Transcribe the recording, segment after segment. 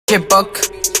चिपक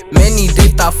मैं नहीं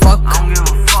देता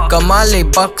फक कमा ले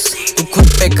बक्स तू खुद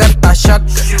पे करता शक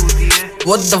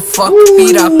What the fuck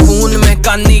पीरा खून में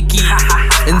काने की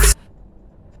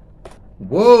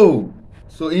Whoa,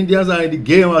 so Indians are in the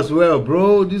game as well,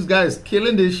 bro. This guy is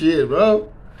killing this shit, bro.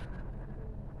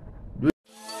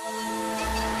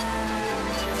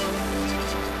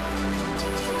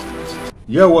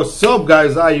 Yo, what's up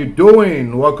guys, how you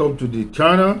doing? Welcome to the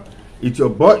channel. It's your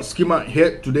boy Schema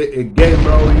here today again,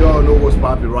 bro. You all know what's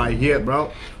popping right here,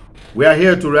 bro. We are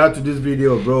here to react to this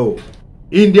video, bro.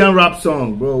 Indian rap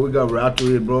song, bro. We gotta react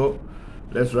to it, bro.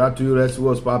 Let's react to you. Let's see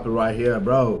what's popping right here,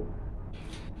 bro.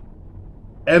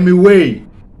 Emiway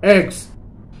X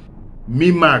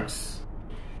Memax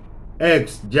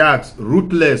X Jaxk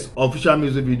Ruthless official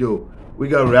music video. We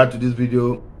gotta react to this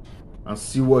video and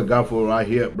see what we got for right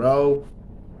here, bro.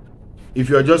 If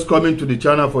you're just coming to the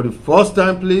channel for the first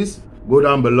time, please go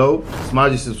down below,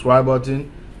 smash the subscribe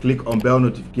button, click on bell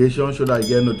notification so that you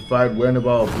get notified whenever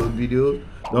I upload videos.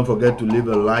 Don't forget to leave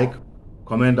a like,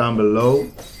 comment down below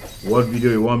what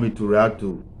video you want me to react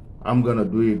to. I'm gonna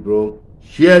do it, bro.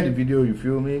 Share the video, you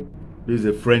feel me? This is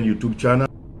a friend YouTube channel,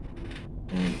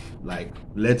 like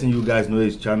letting you guys know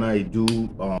his channel. He do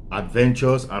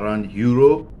adventures around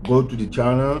Europe. Go to the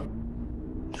channel,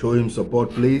 show him support,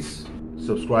 please.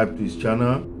 Subscribe to his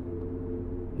channel.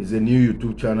 It's a new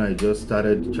YouTube channel. He just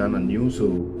started the channel new, so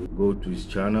go to his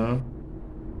channel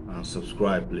and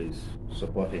subscribe, please.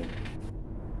 Support him.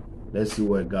 Let's see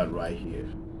what I got right here.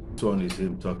 This one is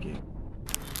him talking.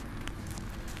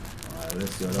 Alright,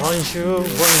 let's see.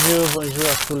 Bonjour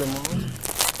à tout le monde.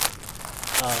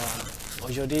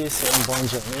 Aujourd'hui c'est une bonne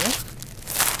journée.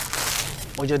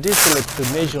 Aujourd'hui c'est la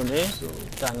première journée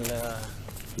dans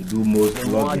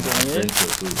le mois dernier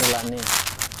de l'année.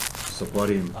 Support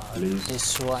him, please. Et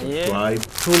soyez subscribe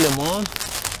tout le monde.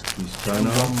 His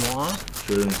channel. Bon mois.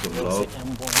 Show him some love.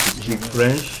 Bon Speak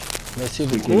French. Merci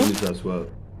Speak beaucoup. English as well.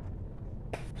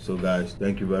 So guys,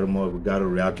 thank you very much. We gotta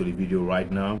react to the video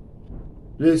right now.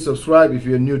 Please subscribe if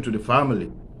you're new to the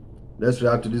family. Let's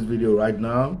react to this video right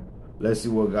now. Let's see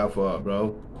what we got for us,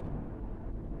 bro.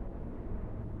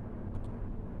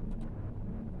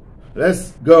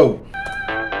 Let's go.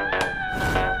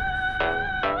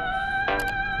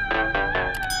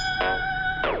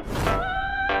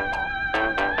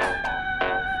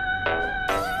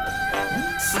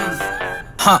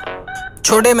 हाँ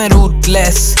छोड़े मैं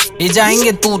ruthless ये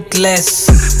जाएंगे Toothless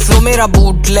flow मेरा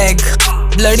boot leg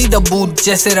bloody the boot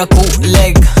जैसे रखूं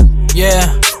leg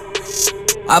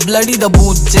अब bloody the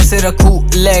boot जैसे रखूं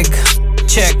लेग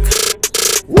चेक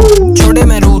छोड़े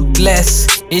मैं रूथलेस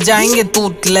ये जाएंगे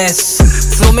टूथलेस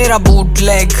फ्लो मेरा boot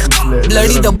leg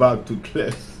bloody the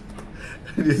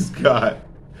This guy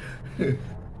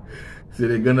so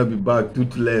they're gonna be back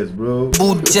toothless, bro.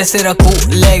 Boot जैसे रखूं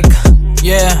लेग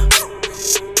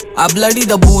अब ब्लडी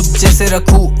द बूट जैसे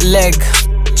रखूं लेग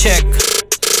चेक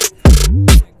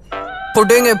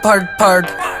फुटेंगे फट फट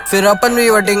फिर अपन भी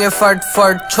वटेंगे फट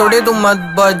फट छोड़े तू मत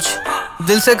बज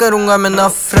दिल से करूंगा मैं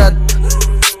नफरत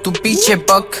तू पीछे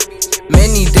पक मैं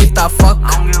नहीं देता फक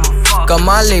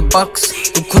कमा ले बक्स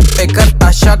तू खुद पे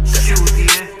करता शक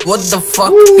What the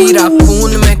fuck पीरा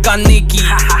खून में काने की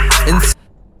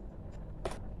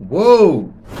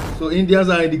Whoa, so Indians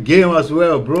are in the game as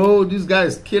well, bro. This guy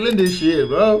is killing this shit,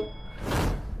 bro.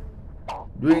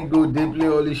 Doing good, they play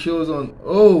all these shows on.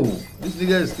 Oh, this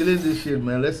nigga is killing this shit,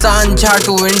 man. Let's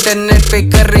झाटू internet पे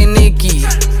करने की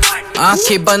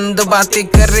आंखें बंद बातें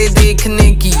कर रहे देखने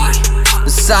की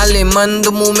साले मंद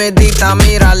मुंह में देता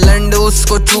मेरा लंड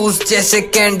उसको चूस जैसे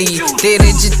कैंडी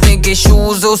तेरे जितने के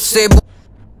शूज उससे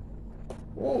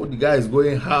Oh, the guy is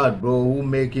going hard, bro. Who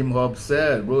make him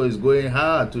upset, bro? He's going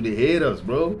hard to the haters,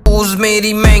 bro. Who's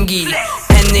मेरी महंगी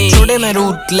छोड़े मैं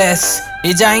रूथलेस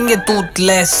ये जाएंगे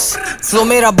टूथलेस फ्लो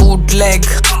मेरा boot leg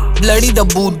bloody the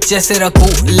boot जैसे रखूं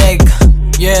लेग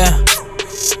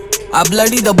अब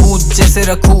ब्लडी द बूट जैसे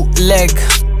रखूं लेग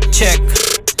चेक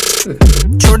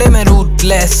छोड़े मैं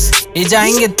रूथलेस ये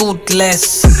जाएंगे टूथलेस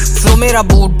फ्लो मेरा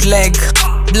boot leg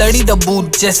bloody the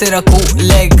boot जैसे रखूं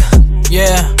लेग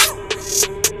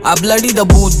अब ब्लडी द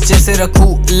बूट जैसे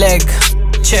रखूं leg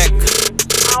check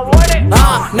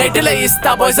Naitile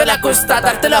ista boys la kusta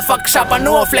tartila fuck shop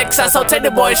no flex outside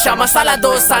the boy sha masala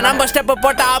dosa number step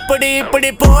pota apdi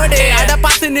pode ada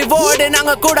patini vode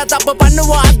nanga kuda tappu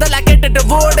pannuvo adala kettu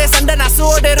vode sandana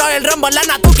sode royal rumble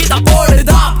na tuki da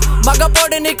podda maga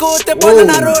pode ni koote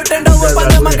podana rote ndovu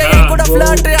pande maga kuda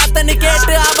flirt atani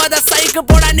kete avada psych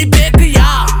poda ni bek ya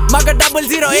maga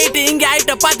 008 inge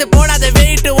aita pate poda de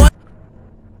weight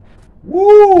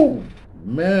Woo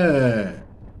man.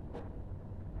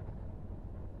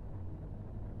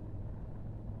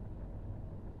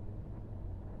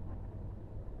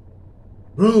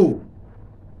 Bro,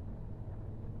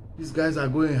 these guys are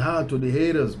going hard to the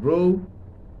haters, bro.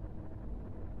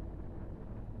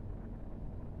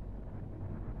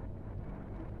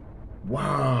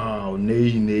 Wow,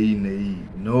 nay.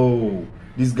 No,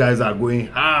 these guys are going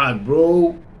hard,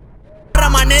 bro.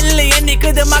 Ramanelli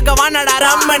enikkudu magavanada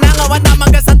ramme nanga vanda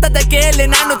maga sattada kele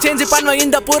nanu change panva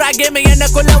inda pura game enna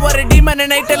kulla oru demon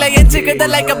night la enchikada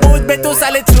like a booth betu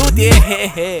sale truth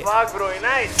fuck bro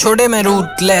nice छोड़े मैं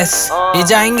ruthless ये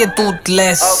जाएंगे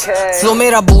toothless flow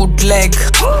मेरा bootleg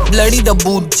bloody the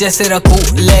boot जैसे रखूं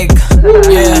leg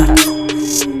yeah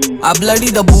अब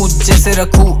bloody the boot जैसे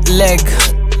रखूं leg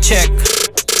check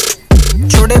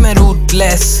छोड़े मैं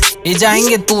ruthless ये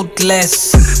जाएंगे toothless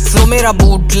flow मेरा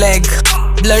bootleg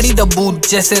bloody the boot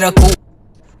जैसे रखूं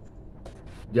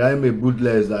जाएंगे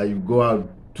bootless that you go out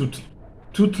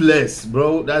toothless,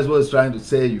 bro. That's what it's trying to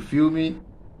say. You feel me?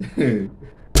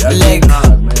 leg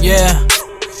hard, yeah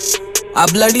अब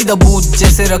bloody the boot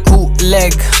जैसे रखूं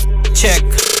leg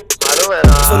check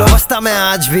सोलो बस्ता में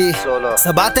आज भी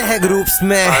सब आते हैं ग्रुप्स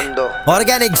में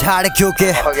ऑर्गेनिक झाड़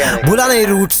क्योंकि भूला नहीं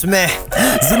रूट्स में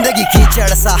जिंदगी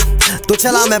कीचड़ सा तो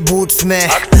चला मैं बूट्स में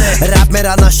रैप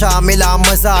मेरा नशा मिला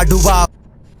मजा डूबा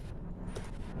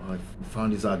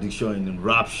found this addiction in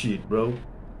rap shit, bro.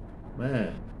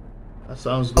 Man, that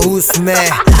sounds good. उसमें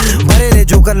भरे ले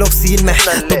जोकर लोग सीन में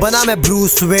तो बना मैं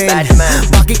ब्रूस वेन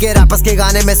बाकी के रैपर्स के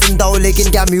गाने में सुनता हूँ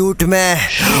लेकिन क्या म्यूट में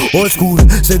ओल्ड स्कूल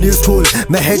से न्यू स्कूल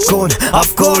मैं हेड कौन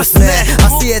ऑफ कोर्स में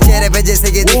हंसी है चेहरे पे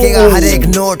जैसे कि दिखेगा हर एक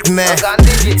नोट में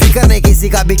फिकर नहीं किसी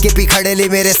का बीकेपी खड़े ली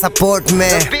मेरे सपोर्ट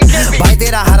में भाई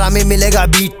तेरा हरामी मिलेगा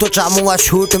बीट तो चामूंगा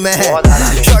शूट में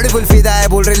शॉर्टी फुल फिदा है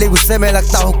बोल रही गुस्से में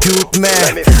लगता हूँ क्यूट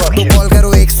में तो कॉल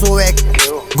करो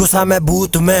 101 गुस्सा में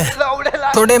बूथ में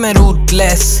थोड़े में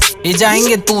ruthless ये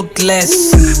जाएंगे toothless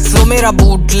flow मेरा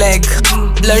bootleg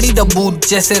bloody the boot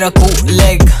जैसे रखूं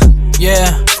leg yeah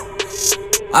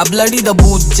अब bloody the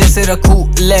boot जैसे रखूं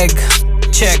leg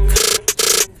check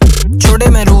छोड़े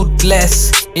में ruthless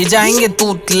ये जाएंगे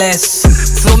toothless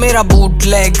flow मेरा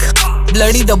bootleg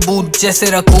bloody the boot जैसे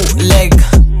रखूं leg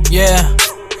yeah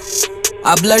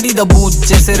अब bloody the boot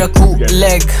जैसे रखूं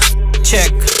leg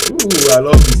check Ooh, I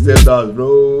love these step downs,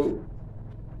 bro.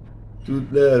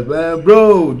 Toothless, man,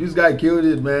 bro. This guy killed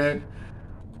it, man.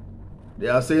 They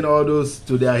are saying all those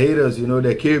to their haters, you know.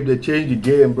 They changed the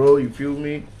game, bro. You feel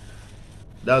me?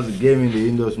 That's the game in the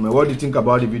industry, man. What do you think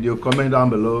about the video? Comment down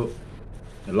below.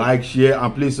 Like, share,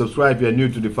 and please subscribe if you're new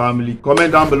to the family.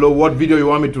 Comment down below what video you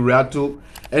want me to react to.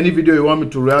 Any video you want me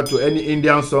to react to, any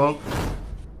Indian song.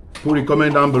 Put a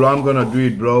comment down below. I'm gonna do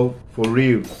it, bro. For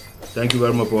real. Thank you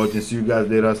very much for watching. See you guys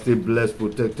later. Stay blessed,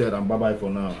 protected, and bye-bye for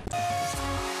now.